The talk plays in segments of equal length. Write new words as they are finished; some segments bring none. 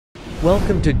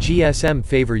Welcome to GSM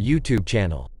Favor YouTube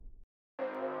channel.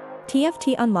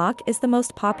 TFT Unlock is the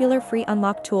most popular free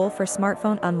unlock tool for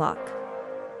smartphone unlock.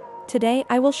 Today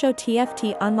I will show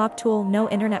TFT Unlock Tool No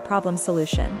Internet Problem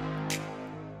Solution.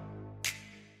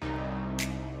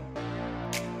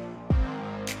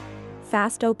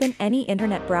 Fast open any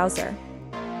internet browser.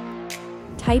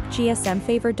 Type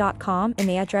gsmfavor.com in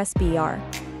the address bar.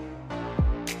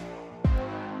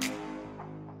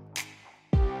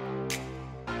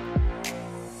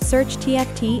 Search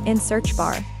TFT in search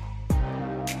bar.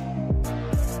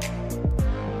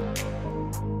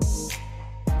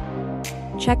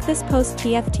 Check this post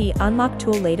TFT Unlock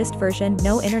Tool latest version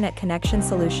no internet connection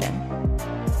solution.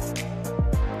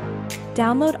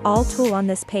 Download all tool on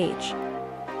this page.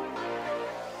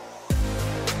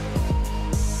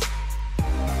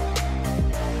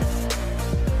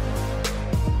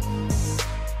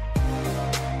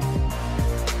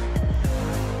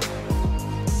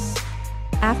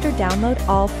 After download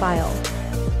all file.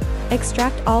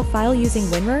 Extract all file using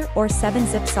WinRAR or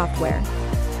 7-zip software.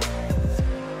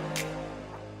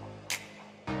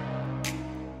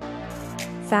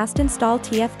 Fast install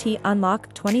TFT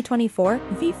Unlock 2024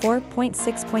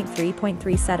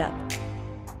 v4.6.3.3 setup.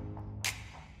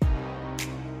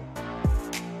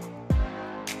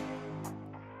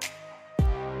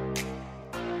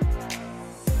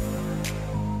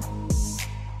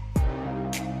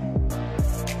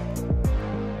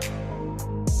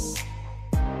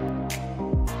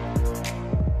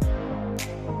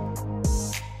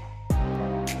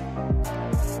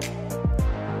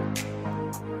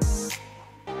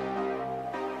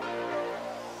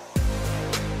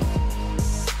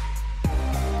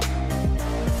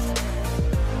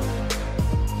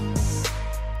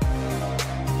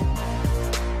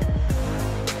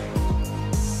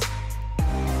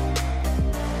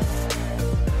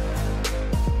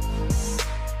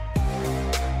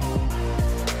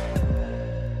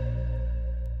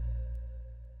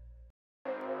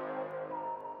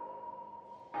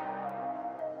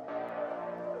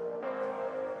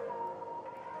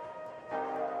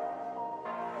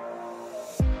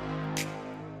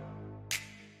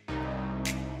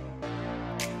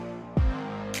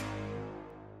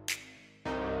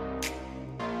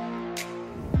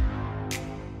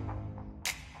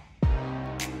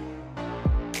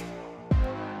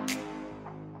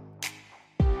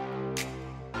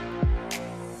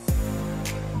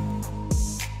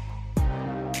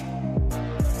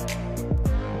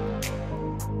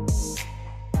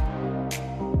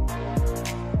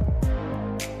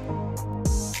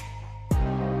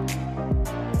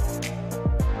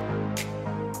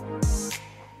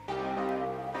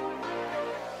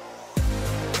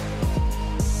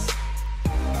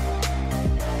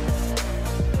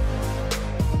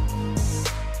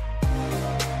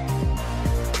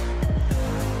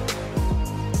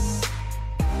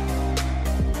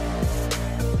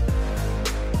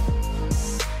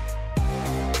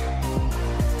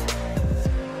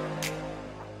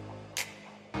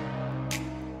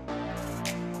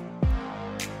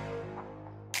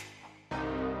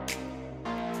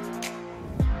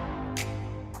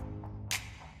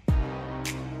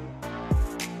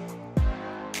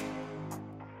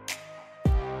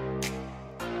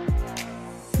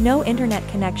 No internet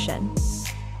connection.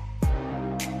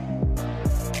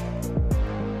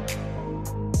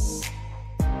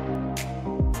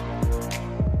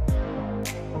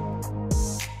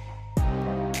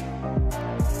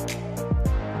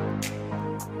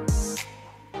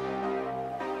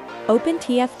 Open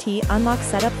TFT Unlock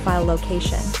Setup File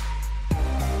Location.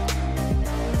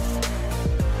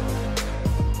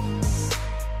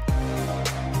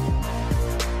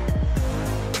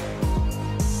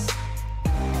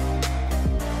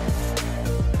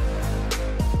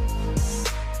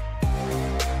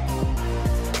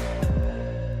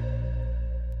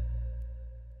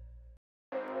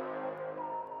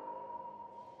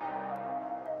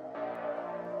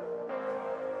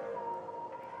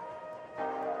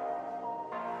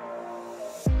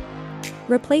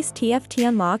 Replace TFT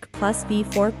Unlock plus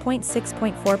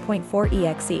v4.6.4.4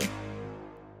 exe.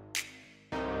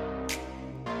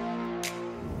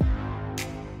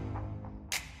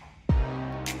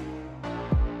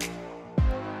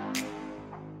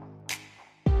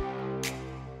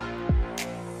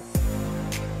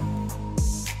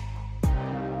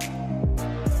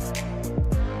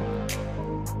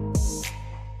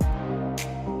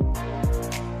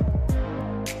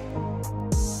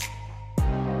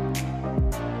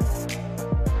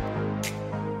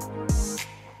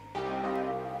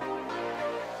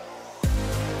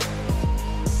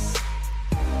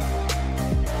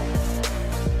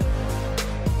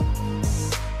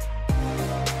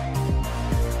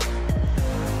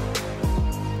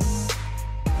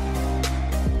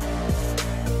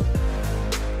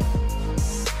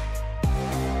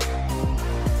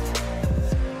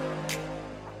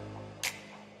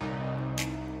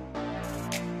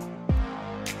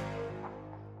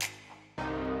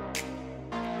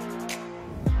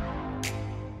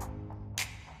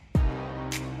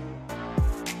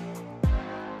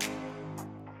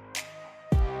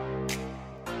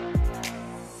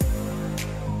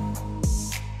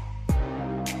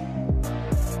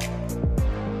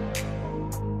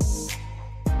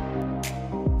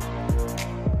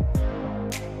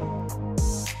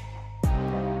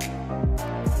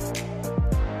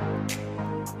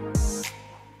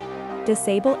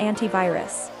 Disable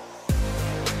antivirus.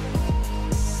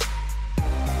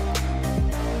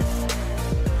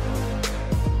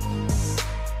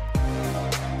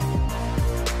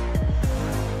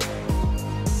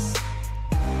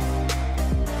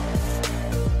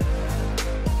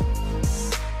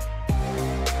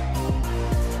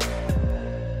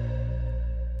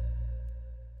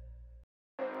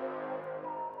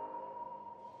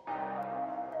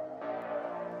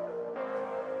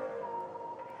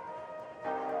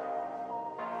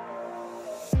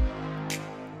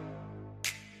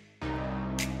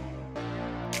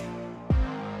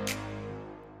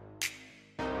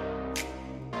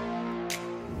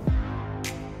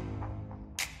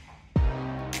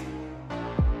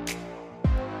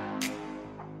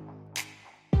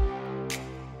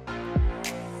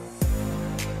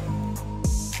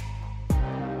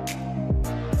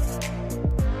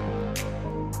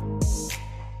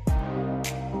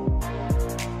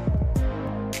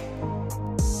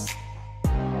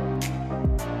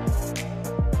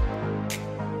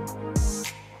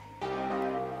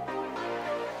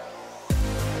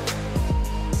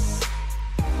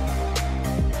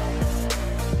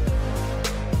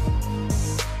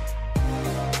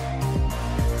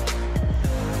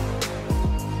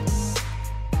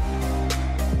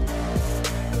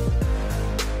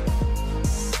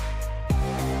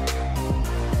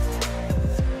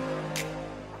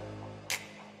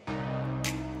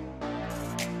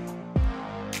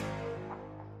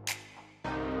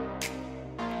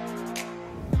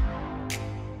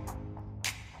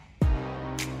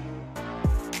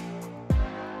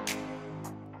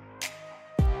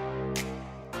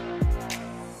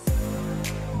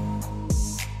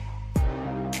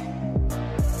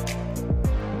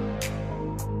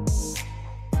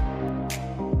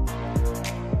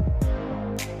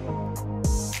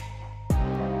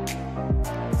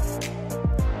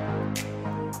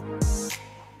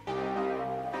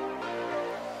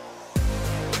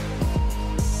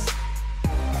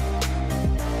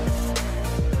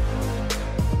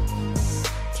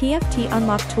 TFT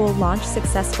Unlock tool launched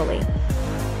successfully.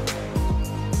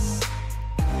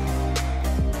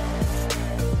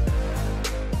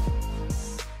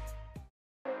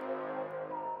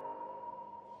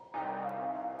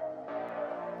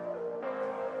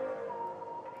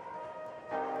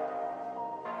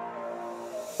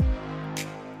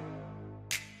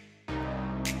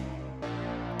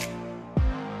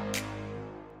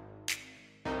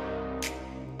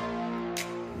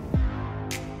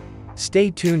 Stay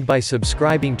tuned by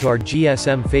subscribing to our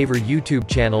GSM Favor YouTube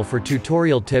channel for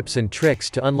tutorial tips and tricks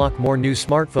to unlock more new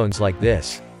smartphones like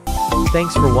this.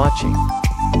 Thanks for watching.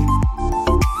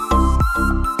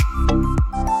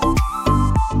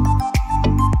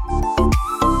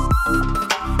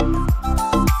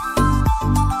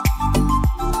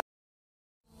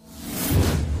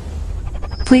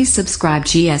 Please subscribe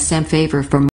GSM Favor for more.